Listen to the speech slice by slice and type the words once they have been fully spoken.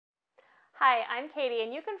Hi, I'm Katie,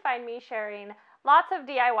 and you can find me sharing lots of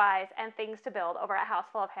DIYs and things to build over at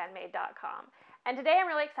housefulofhandmade.com. And today I'm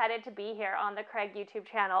really excited to be here on the Kreg YouTube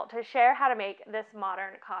channel to share how to make this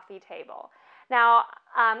modern coffee table. Now,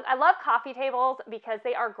 I love coffee tables because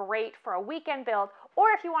they are great for a weekend build or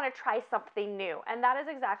if you want to try something new, and that is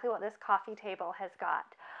exactly what this coffee table has got.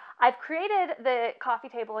 I've created the coffee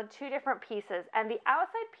table in two different pieces, and the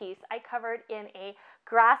outside piece I covered in a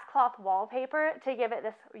Grasscloth wallpaper to give it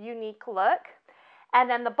this unique look. And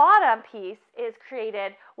then the bottom piece is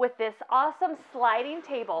created with this awesome sliding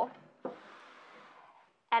table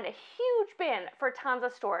and a huge bin for tons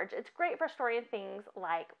of storage. It's great for storing things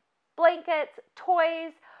like blankets,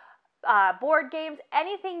 toys, board games,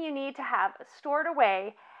 anything you need to have stored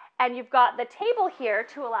away. And you've got the table here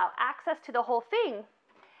to allow access to the whole thing.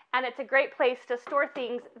 And it's a great place to store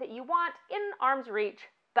things that you want in arm's reach,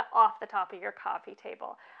 but off the top of your coffee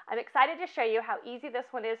table. I'm excited to show you how easy this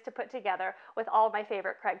one is to put together with all of my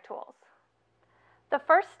favorite Kreg tools. The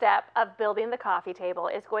first step of building the coffee table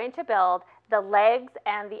is going to build the legs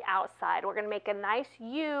and the outside. We're going to make a nice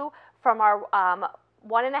U from our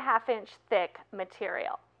 1.5 inch thick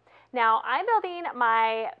material. Now, I'm building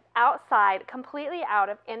my outside completely out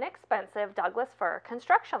of inexpensive Douglas fir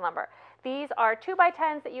construction lumber. These are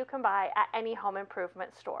 2x10s that you can buy at any home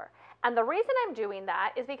improvement store. And the reason I'm doing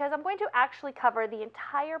that is because I'm going to actually cover the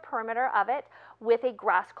entire perimeter of it with a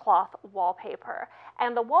Grasscloth wallpaper.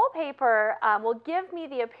 And the wallpaper will give me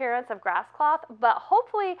the appearance of Grasscloth, but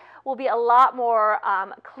hopefully will be a lot more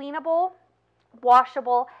cleanable,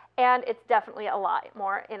 washable, and it's definitely a lot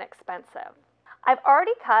more inexpensive. I've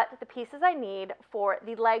already cut the pieces I need for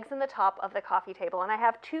the legs and the top of the coffee table, and I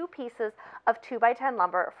have 2 pieces of 2x10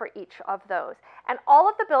 lumber for each of those. And all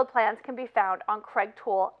of the build plans can be found on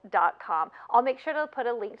KregTool.com. I'll make sure to put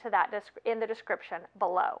a link to that in the description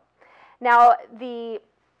below. Now, the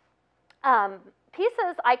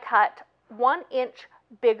pieces I cut 1 inch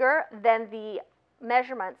bigger than the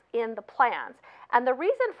measurements in the plans. And the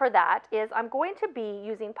reason for that is I'm going to be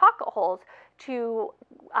using pocket holes to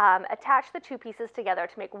attach the 2 pieces together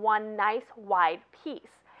to make one nice wide piece.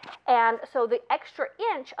 And so the extra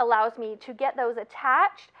inch allows me to get those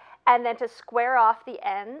attached and then to square off the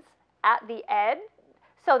ends at the edge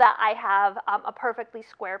so that I have a perfectly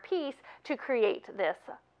square piece to create this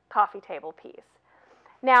coffee table piece.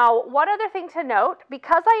 Now, one other thing to note,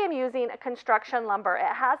 because I am using a construction lumber,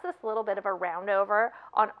 it has this little bit of a round over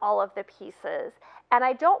on all of the pieces. And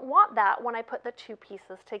I don't want that when I put the 2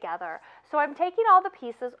 pieces together. So I'm taking all the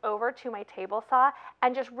pieces over to my table saw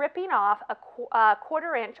and just ripping off a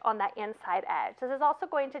 1/4 inch on that inside edge. This is also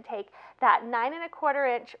going to take that 9.25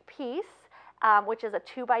 inch piece, which is a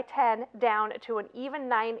 2x10, down to an even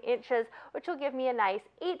 9 inches, which will give me a nice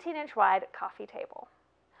 18 inch wide coffee table.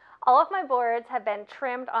 All of my boards have been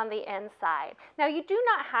trimmed on the inside. Now, you do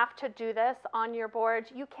not have to do this on your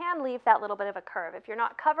boards. You can leave that little bit of a curve. If you're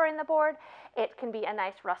not covering the board, it can be a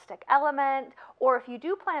nice rustic element, or if you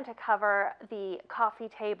do plan to cover the coffee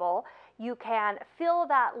table, you can fill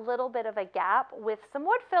that little bit of a gap with some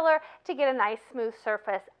wood filler to get a nice smooth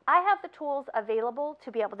surface. I have the tools available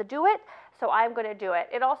to be able to do it, so I'm going to do it.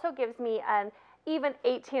 It also gives me an even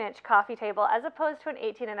 18 inch coffee table as opposed to an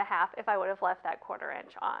 18.5 if I would have left that 1/4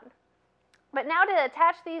 inch on. But now to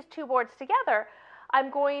attach these 2 boards together, I'm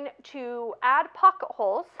going to add pocket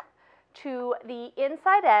holes to the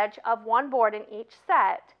inside edge of 1 board in each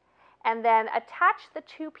set and then attach the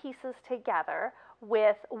 2 pieces together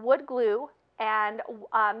with wood glue and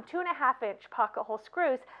 2.5 inch pocket hole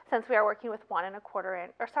screws, since we are working with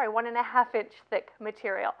 1.5 inch thick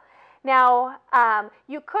material. Now,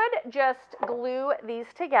 you could just glue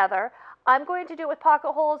these together. I'm going to do it with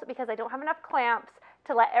pocket holes because I don't have enough clamps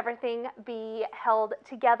to let everything be held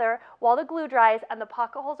together while the glue dries, and the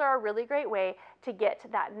pocket holes are a really great way to get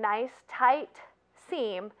that nice tight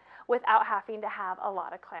seam without having to have a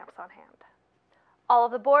lot of clamps on hand. All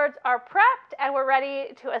of the boards are prepped and we're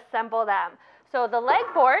ready to assemble them. So the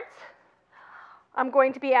leg boards, I'm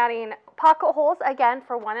going to be adding pocket holes again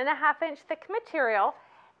for 1.5 inch thick material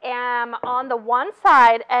on the one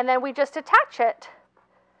side, and then we just attach it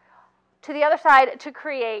to the other side to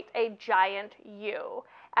create a giant U.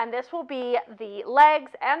 And this will be the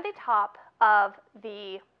legs and the top of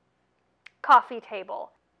the coffee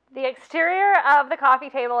table. The exterior of the coffee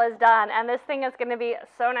table is done, and this thing is going to be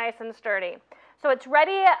so nice and sturdy. So it's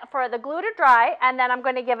ready for the glue to dry, and then I'm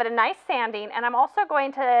going to give it a nice sanding, and I'm also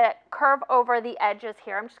going to curve over the edges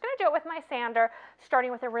here. I'm just going to do it with my sander,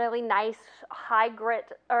 starting with a really nice low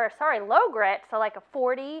grit, so like a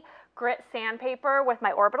 40 grit sandpaper with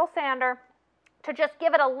my orbital sander, to just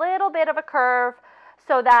give it a little bit of a curve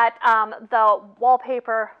so that the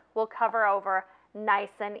wallpaper will cover over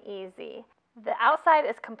nice and easy. The outside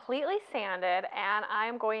is completely sanded, and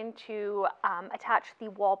I'm going to attach the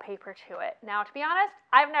wallpaper to it. Now, to be honest,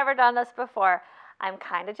 I've never done this before. I'm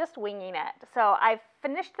kind of just winging it. So I've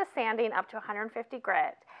finished the sanding up to 150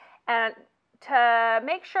 grit, and to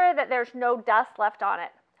make sure that there's no dust left on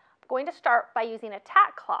it, I'm going to start by using a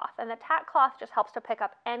tack cloth, and the tack cloth just helps to pick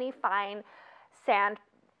up any fine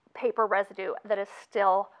sandpaper residue that is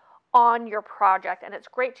still on your project, and it's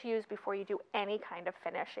great to use before you do any kind of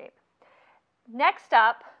finishing. Next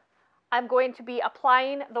up, I'm going to be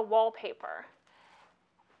applying the wallpaper.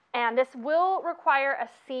 And this will require a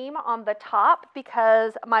seam on the top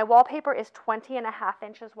because my wallpaper is 20.5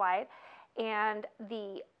 inches wide and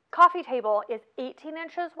the coffee table is 18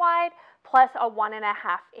 inches wide plus a 1.5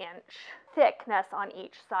 inch thickness on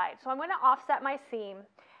each side. So I'm going to offset my seam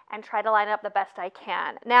and try to line up the best I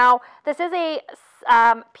can. Now, this is a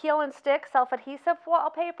peel and stick self-adhesive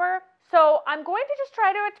wallpaper. So I'm going to just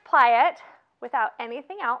try to apply it without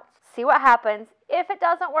anything else, see what happens. If it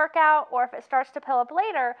doesn't work out or if it starts to peel up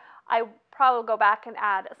later, I probably go back and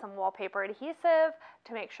add some wallpaper adhesive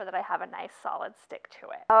to make sure that I have a nice solid stick to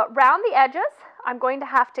it. Around the edges, I'm going to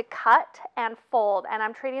have to cut and fold, and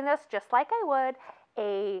I'm treating this just like I would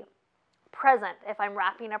a present if I'm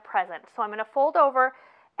wrapping a present. So I'm going to fold over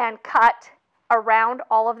and cut around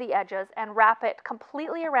all of the edges and wrap it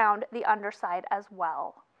completely around the underside as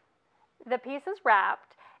well. The piece is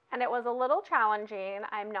wrapped, and it was a little challenging,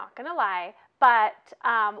 I'm not gonna lie, but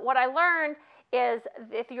what I learned is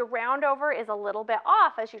if your round over is a little bit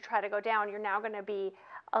off as you try to go down, you're now gonna be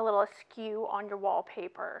a little askew on your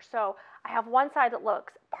wallpaper. So I have one side that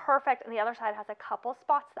looks perfect and the other side has a couple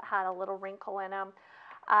spots that had a little wrinkle in them.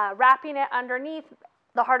 Wrapping it underneath,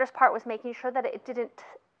 the hardest part was making sure that it didn't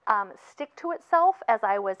stick to itself as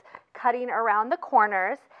I was cutting around the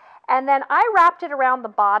corners. And then I wrapped it around the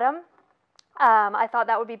bottom. I thought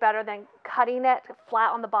that would be better than cutting it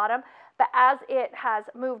flat on the bottom, but as it has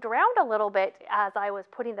moved around a little bit as I was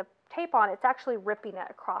putting the tape on, it's actually ripping it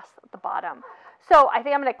across the bottom. So I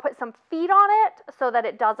think I'm going to put some feet on it so that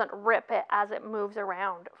it doesn't rip it as it moves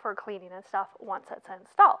around for cleaning and stuff once it's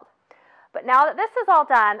installed. But now that this is all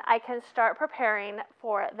done, I can start preparing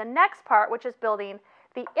for the next part, which is building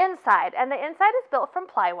the inside. And the inside is built from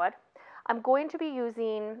plywood. I'm going to be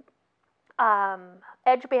using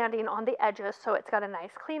edge banding on the edges so it's got a nice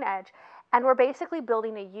clean edge, and we're basically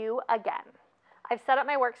building a U again. I've set up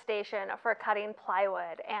my workstation for cutting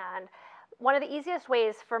plywood, and one of the easiest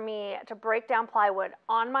ways for me to break down plywood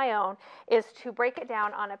on my own is to break it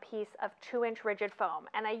down on a piece of 2-inch rigid foam,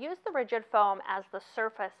 and I use the rigid foam as the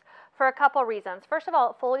surface for a couple reasons. First of all,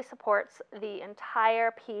 it fully supports the entire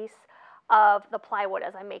piece of the plywood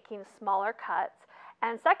as I'm making smaller cuts.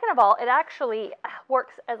 And second of all, it actually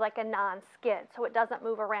works as like a non-skid, so it doesn't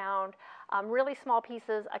move around. Really small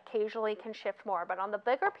pieces occasionally can shift more, but on the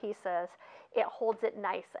bigger pieces, it holds it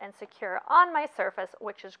nice and secure on my surface,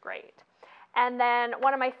 which is great. And then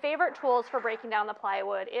one of my favorite tools for breaking down the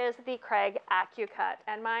plywood is the Kreg Accu-Cut,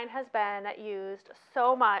 and mine has been used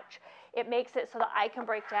so much. It makes it so that I can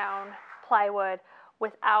break down plywood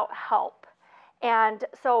without help. And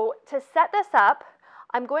so to set this up,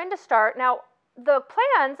 I'm going to start, now the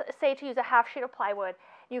plans say to use a half sheet of plywood.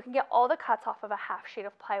 You can get all the cuts off of a half sheet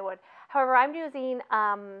of plywood. However, I'm using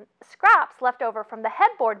scraps left over from the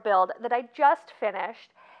headboard build that I just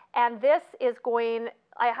finished. And this is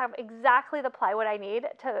I have exactly the plywood I need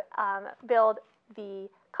to build the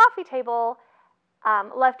coffee table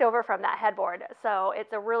left over from that headboard. So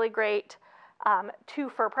it's a really great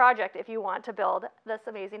two-for project if you want to build this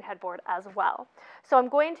amazing headboard as well. So I'm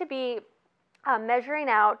going to be measuring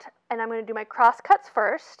out, and I'm going to do my cross cuts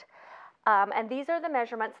first, and these are the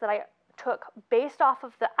measurements that I took based off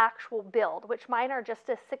of the actual build, which mine are just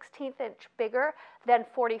a 1/16 inch bigger than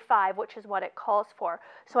 45, which is what it calls for.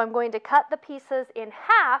 So I'm going to cut the pieces in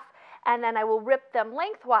half, and then I will rip them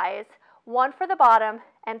lengthwise, 1 for the bottom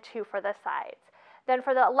and 2 for the sides. Then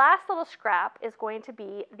for the last little scrap is going to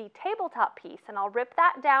be the tabletop piece, and I'll rip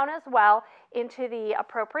that down as well into the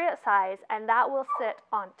appropriate size, and that will sit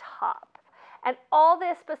on top. And all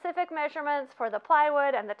the specific measurements for the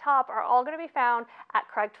plywood and the top are all going to be found at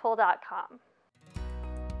KregTool.com.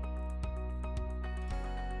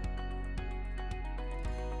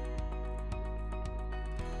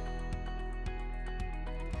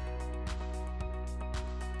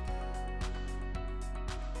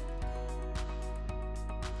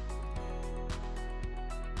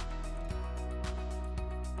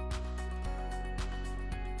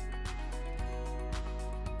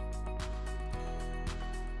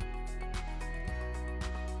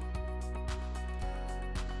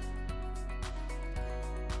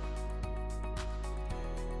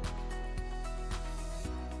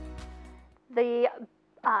 The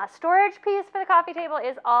storage piece for the coffee table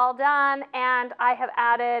is all done, and I have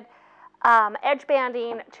added edge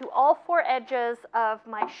banding to all 4 edges of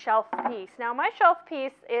my shelf piece. Now my shelf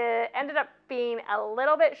piece ended up being a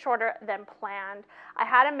little bit shorter than planned. I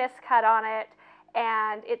had a miscut on it,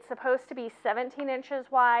 and it's supposed to be 17 inches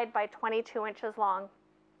wide by 22 inches long.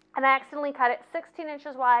 And I accidentally cut it 16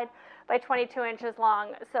 inches wide by 22 inches long,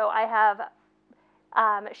 so I have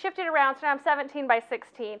shifted around, so now I'm 17 by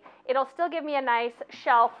 16. It'll still give me a nice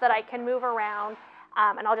shelf that I can move around,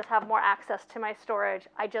 and I'll just have more access to my storage.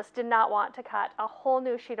 I just did not want to cut a whole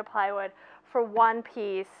new sheet of plywood for one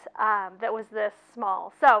piece that was this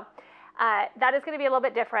small. So that is going to be a little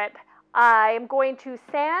bit different. I'm going to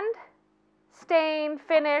sand, stain,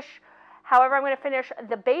 finish, however I'm going to finish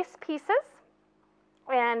the base pieces,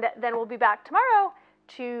 and then we'll be back tomorrow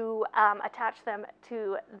to attach them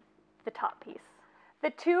to the top piece. The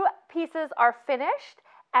 2 pieces are finished,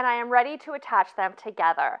 and I am ready to attach them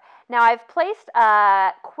together. Now I've placed a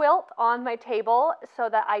quilt on my table so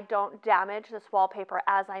that I don't damage this wallpaper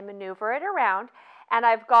as I maneuver it around, and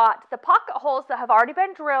I've got the pocket holes that have already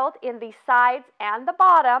been drilled in the sides and the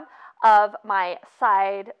bottom of my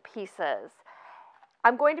side pieces.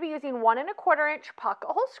 I'm going to be using 1 1/4 inch pocket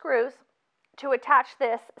hole screws to attach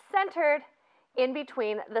this centered in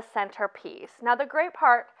between the center piece. Now the great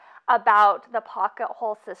part about the pocket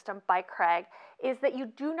hole system by Kreg is that you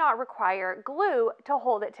do not require glue to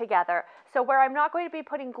hold it together. So where I'm not going to be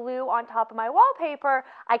putting glue on top of my wallpaper,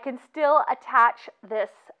 I can still attach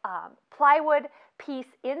this plywood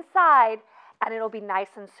piece inside, and it'll be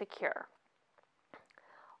nice and secure.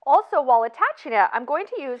 Also, while attaching it, I'm going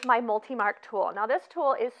to use my multi-mark tool. Now this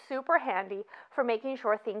tool is super handy for making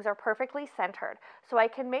sure things are perfectly centered. So I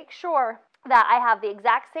can make sure that I have the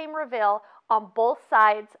exact same reveal on both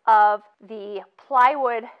sides of the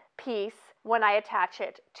plywood piece when I attach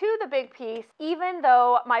it to the big piece, even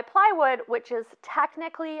though my plywood, which is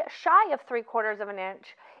technically shy of 3/4 of an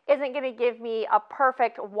inch, isn't going to give me a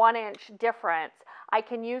perfect 1 inch difference. I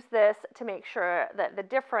can use this to make sure that the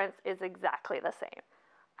difference is exactly the same.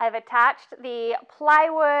 I've attached the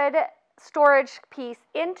plywood storage piece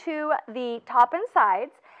into the top and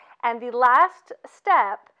sides, and the last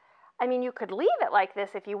step, I mean, you could leave it like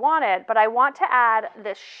this if you wanted, but I want to add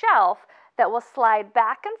this shelf that will slide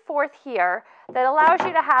back and forth here that allows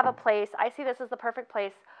you to have a place. I see this as the perfect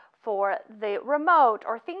place for the remote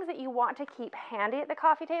or things that you want to keep handy at the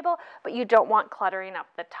coffee table, but you don't want cluttering up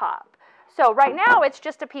the top. So right now it's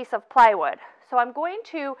just a piece of plywood. So I'm going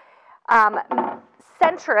to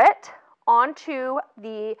center it onto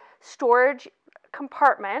the storage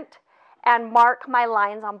compartment and mark my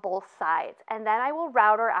lines on both sides. And then I will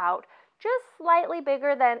router out just slightly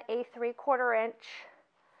bigger than a 3/4 inch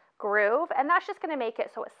groove. And that's just going to make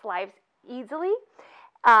it so it slides easily.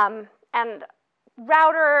 And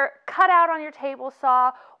router, cut out on your table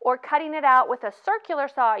saw or cutting it out with a circular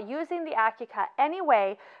saw using the Accu-Cut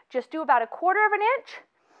anyway, just do about 1/4 of an inch,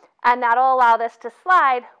 and that'll allow this to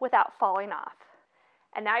slide without falling off.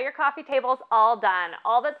 And now your coffee table's all done.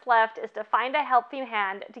 All that's left is to find a helping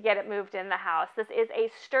hand to get it moved in the house. This is a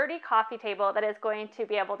sturdy coffee table that is going to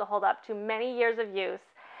be able to hold up to many years of use.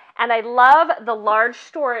 And I love the large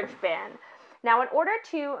storage bin. Now, in order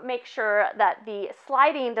to make sure that the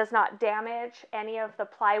sliding does not damage any of the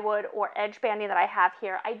plywood or edge banding that I have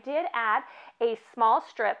here, I did add a small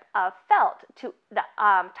strip of felt to the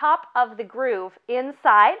top of the groove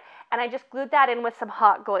inside, and I just glued that in with some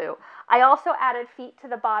hot glue. I also added feet to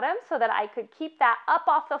the bottom so that I could keep that up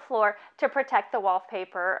off the floor to protect the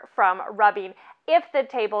wallpaper from rubbing if the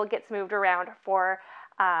table gets moved around for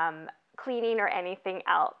cleaning or anything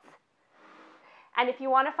else. And if you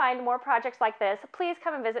want to find more projects like this, please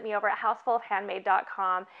come and visit me over at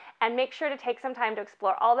housefulofhandmade.com and make sure to take some time to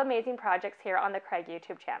explore all the amazing projects here on the Kreg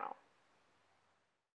YouTube channel.